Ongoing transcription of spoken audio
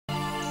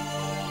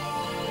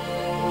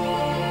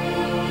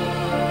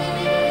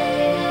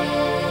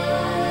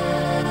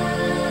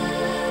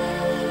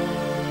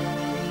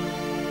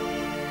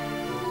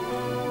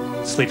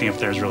Sleeping up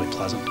there is really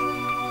pleasant.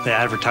 They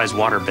advertise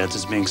water beds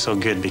as being so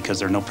good because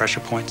there are no pressure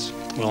points.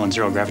 Well, in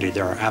zero gravity,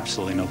 there are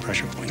absolutely no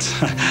pressure points.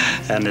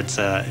 And it's,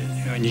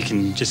 and you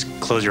can just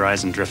close your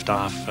eyes and drift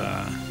off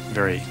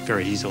very,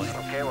 very easily.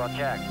 Okay, well,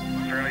 check.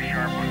 Fairly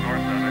sharp one north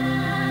of it.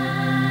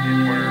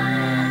 It's where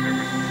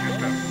everything's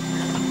just up.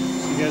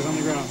 You guys on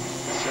the ground.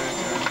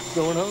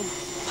 Going home?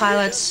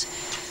 Pilots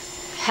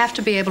have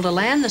to be able to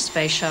land the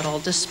space shuttle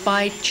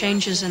despite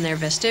changes in their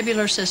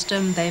vestibular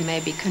system. They may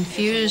be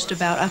confused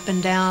about up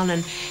and down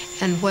and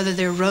whether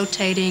they're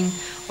rotating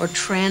or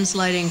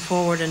translating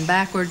forward and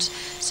backwards,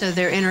 so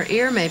their inner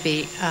ear may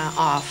be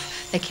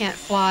off. They can't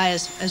fly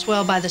as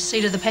well by the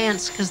seat of the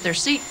pants because their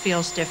seat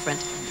feels different.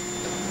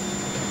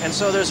 And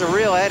so there's a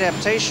real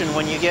adaptation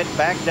when you get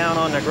back down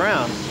on the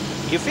ground.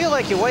 You feel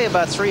like you weigh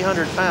about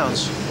 300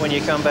 pounds when you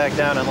come back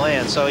down and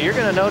land. So you're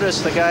going to notice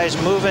the guys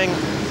moving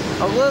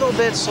a little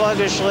bit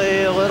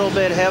sluggishly, a little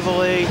bit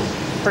heavily,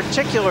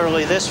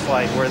 particularly this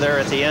flight where they're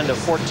at the end of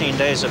 14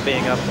 days of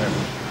being up there.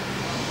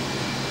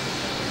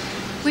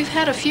 We've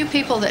had a few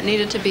people that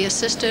needed to be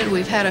assisted.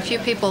 We've had a few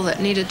people that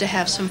needed to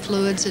have some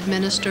fluids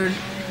administered.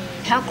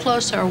 How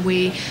close are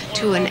we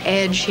to an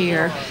edge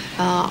here?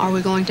 Are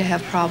we going to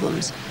have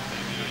problems?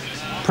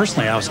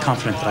 Personally, I was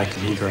confident that I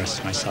could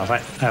egress myself.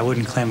 I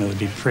wouldn't claim it would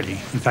be pretty.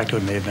 In fact,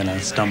 it may have been a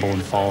stumble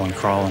and fall and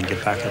crawl and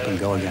get back up and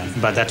go again.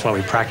 But that's why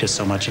we practice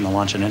so much in the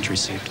launch and entry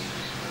suit.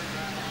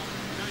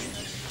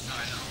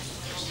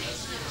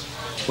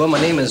 Well, my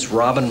name is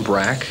Robin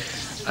Brack.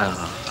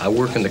 I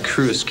work in the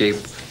crew escape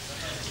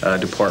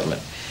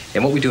department.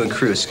 And what we do in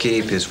crew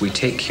escape is we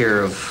take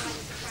care of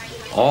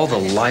all the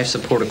life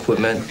support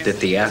equipment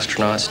that the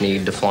astronauts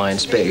need to fly in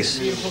space.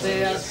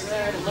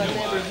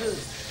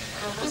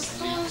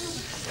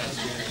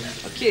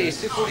 Okay,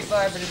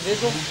 245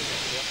 individual.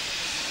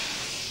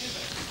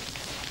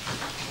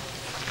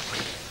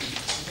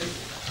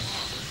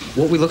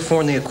 What we look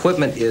for in the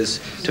equipment is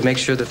to make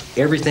sure that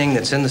everything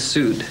that's in the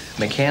suit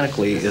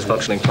mechanically is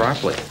functioning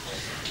properly.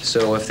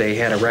 So if they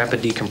had a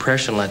rapid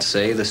decompression, let's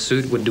say, the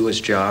suit would do its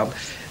job,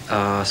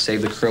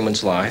 save the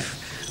crewman's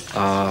life,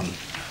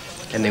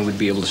 and they would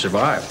be able to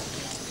survive.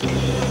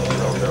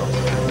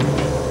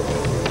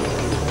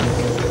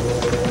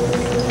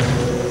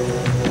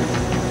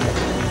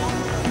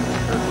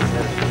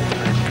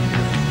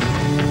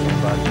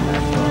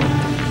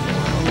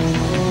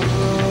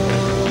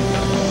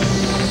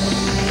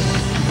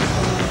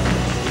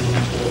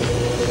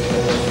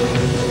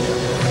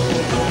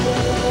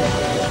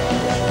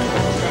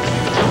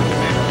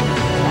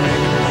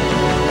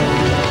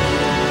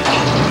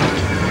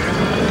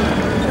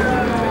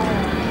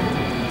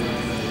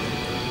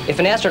 If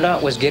an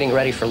astronaut was getting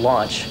ready for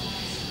launch,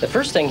 the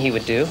first thing he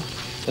would do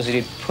was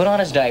he'd put on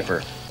his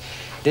diaper.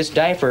 This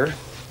diaper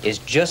is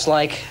just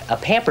like a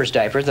Pampers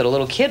diaper that a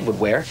little kid would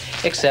wear,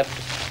 except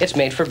it's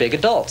made for big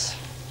adults.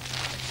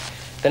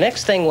 The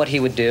next thing what he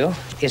would do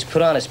is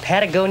put on his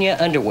Patagonia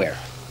underwear.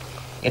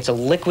 It's a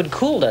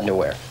liquid-cooled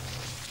underwear.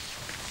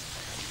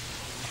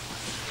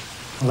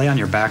 Lay on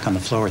your back on the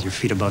floor with your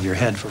feet above your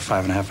head for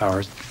 5.5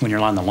 hours. When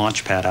you're on the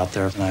launch pad out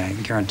there, and I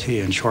guarantee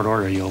you in short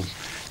order you'll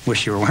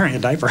wish you were wearing a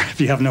diaper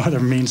if you have no other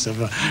means of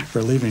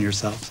relieving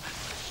yourselves.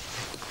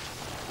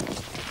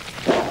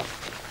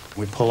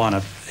 We pull on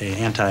a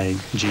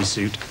anti-G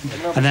suit,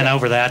 and then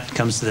over that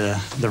comes the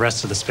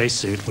rest of the space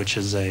suit, which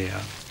is a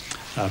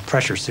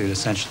pressure suit,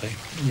 essentially.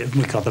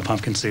 We call it the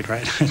pumpkin suit,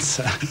 right?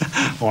 It's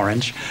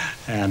orange,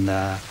 and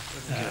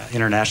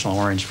international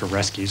orange for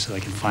rescue, so they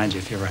can find you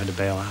if you ever had to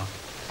bail out.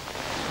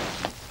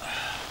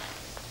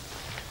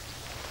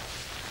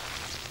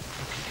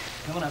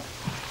 Coming up.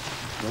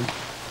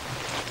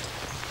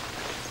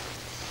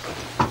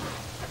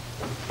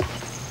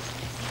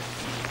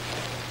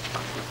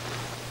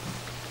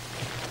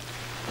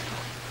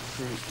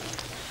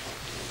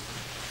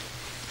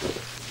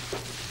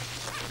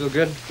 Feel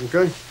good?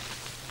 Okay.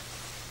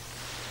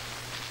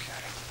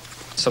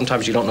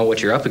 Sometimes you don't know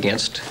what you're up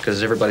against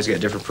because everybody's got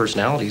different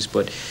personalities,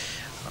 but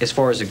as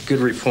far as a good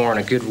rapport and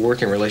a good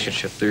working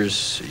relationship,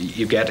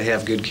 you've got to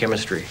have good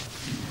chemistry.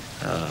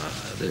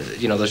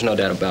 There's no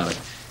doubt about it.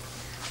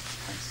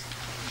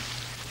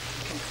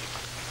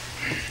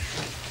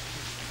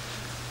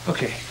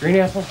 Okay, green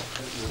apple.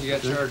 You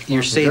got charged.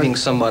 You're saving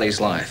somebody's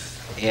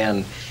life,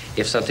 and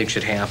if something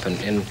should happen,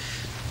 and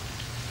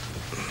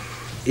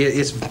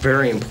it's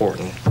very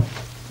important.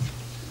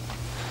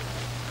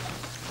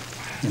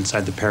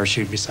 Inside the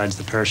parachute, besides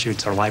the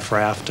parachutes, are life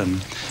raft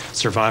and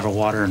survival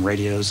water and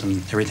radios and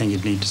everything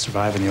you'd need to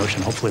survive in the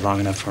ocean, hopefully long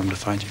enough for them to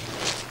find you.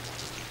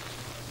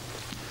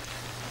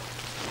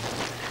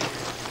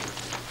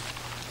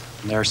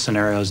 And there are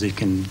scenarios that you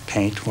can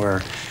paint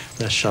where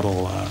the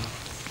shuttle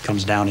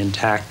comes down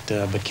intact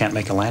but can't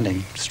make a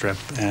landing strip,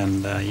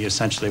 and you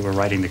essentially were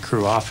writing the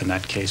crew off in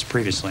that case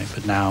previously,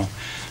 but now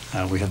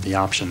we have the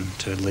option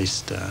to at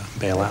least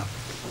bail out.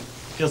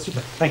 Feels super.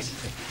 Thanks.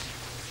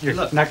 You're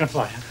not going to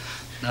fly, huh?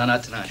 No,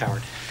 not tonight.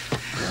 Coward.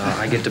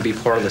 I get to be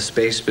part of the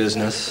space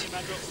business.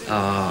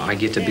 I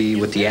get to be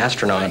with the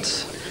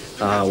astronauts,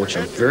 which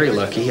I'm very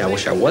lucky. I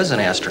wish I was an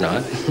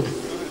astronaut.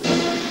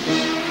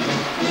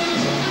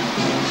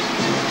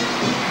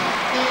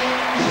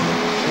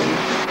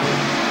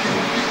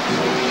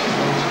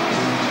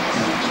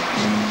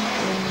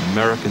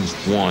 Americans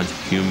want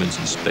humans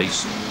in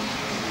space.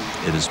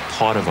 It is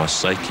part of our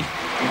psyche.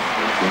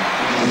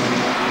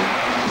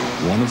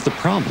 One of the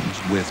problems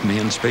with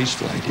manned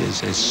spaceflight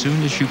is as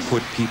soon as you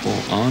put people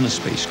on a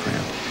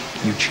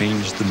spacecraft, you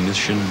change the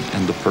mission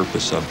and the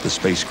purpose of the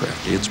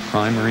spacecraft. Its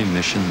primary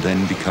mission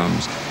then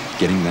becomes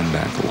getting them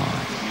back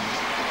alive.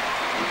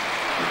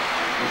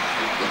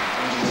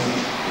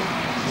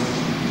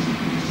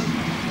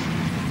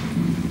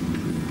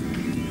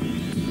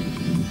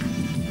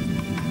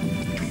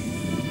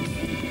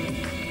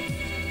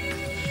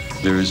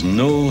 There is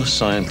no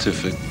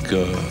scientific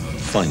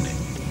finding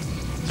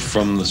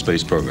from the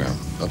space program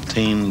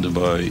obtained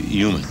by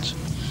humans,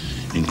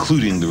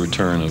 including the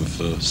return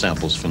of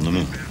samples from the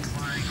moon,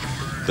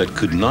 that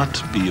could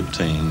not be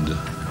obtained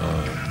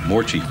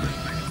more cheaply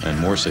and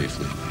more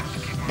safely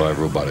by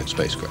robotic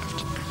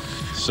spacecraft.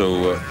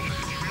 So,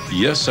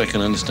 yes, I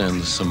can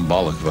understand the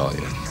symbolic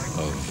value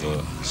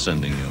of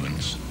sending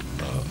humans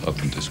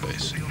up into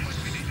space,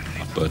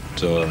 but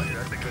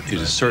it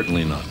is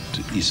certainly not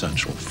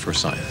essential for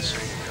science.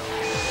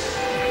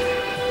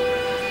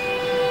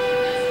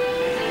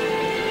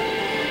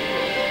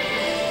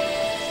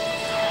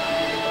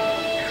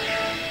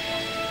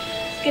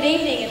 Good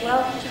evening and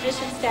welcome to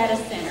Mission Status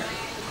Center.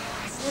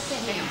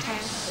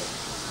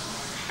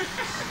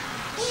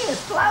 He is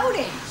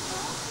floating.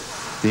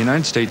 The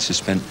United States has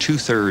spent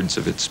 2/3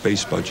 of its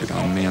space budget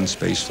on manned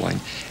spaceflight,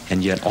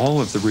 and yet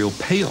all of the real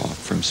payoff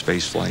from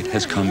spaceflight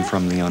has come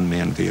from the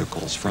unmanned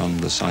vehicles, from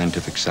the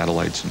scientific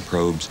satellites and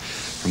probes,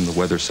 from the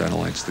weather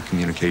satellites, the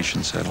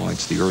communication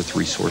satellites, the Earth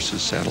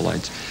resources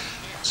satellites.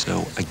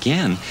 So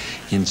again,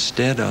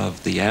 instead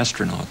of the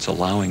astronauts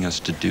allowing us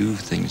to do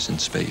things in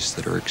space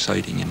that are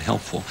exciting and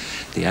helpful,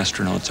 the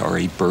astronauts are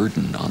a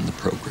burden on the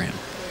program.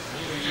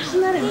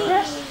 Isn't that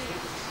impressive?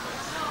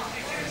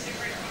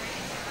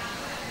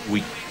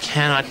 We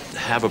cannot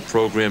have a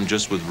program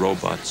just with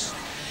robots.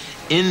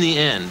 In the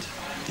end,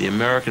 the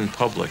American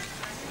public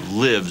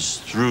lives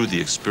through the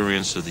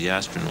experience of the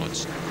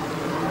astronauts.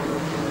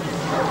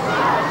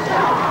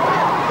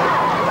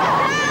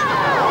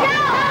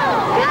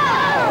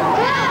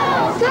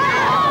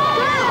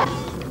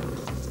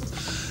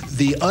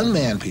 The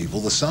unmanned people,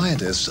 the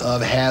scientists,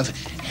 have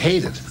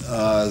hated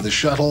the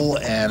shuttle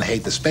and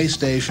hate the space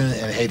station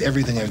and hate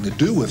everything having to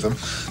do with them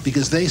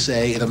because they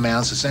say it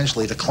amounts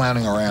essentially to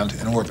clowning around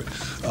in orbit,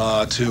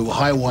 to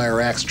high wire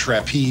acts,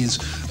 trapeze,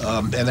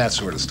 and that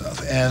sort of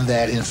stuff. And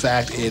that, in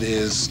fact, it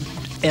is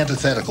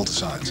antithetical to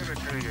science.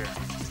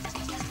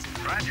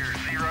 Roger,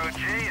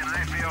 0G, and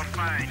I feel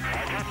fine.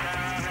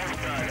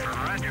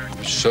 Roger.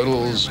 The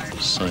shuttle's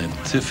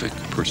scientific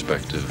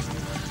perspective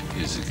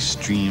is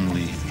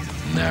extremely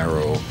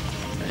narrow,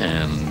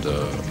 and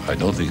I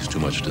don't think it's too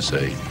much to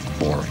say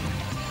boring.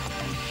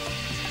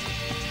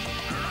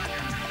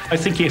 I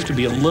think you have to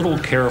be a little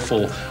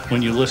careful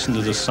when you listen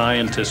to the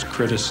scientists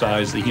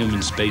criticize the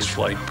human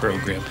spaceflight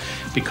program,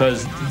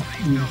 because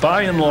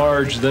by and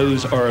large,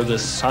 those are the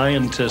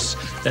scientists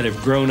that have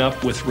grown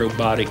up with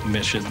robotic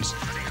missions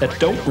that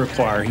don't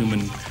require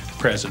human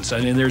presence. I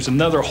mean, there's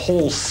another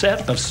whole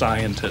set of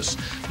scientists,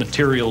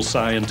 materials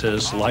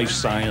scientists, life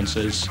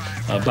sciences,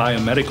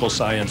 biomedical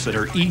science that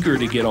are eager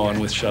to get on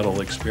with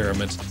shuttle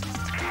experiments.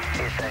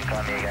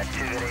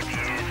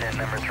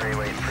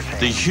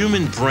 The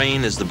human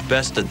brain is the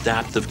best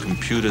adaptive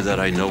computer that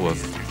I know of.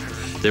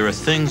 There are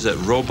things that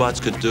robots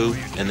could do,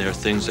 and there are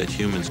things that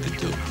humans could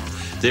do.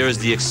 There is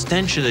the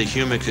extension of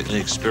human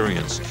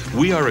experience.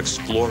 We are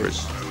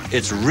explorers.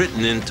 It's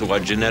written into our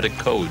genetic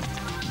code.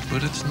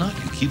 But it's not.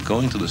 You keep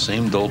going to the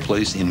same dull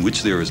place in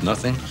which there is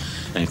nothing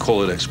and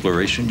call it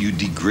exploration. You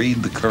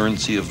degrade the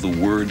currency of the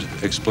word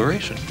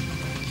exploration.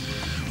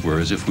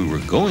 Whereas if we were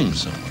going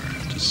somewhere,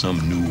 to some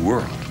new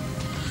world,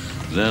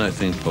 then I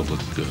think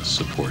public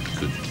support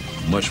could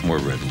much more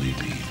readily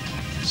be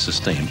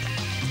sustained.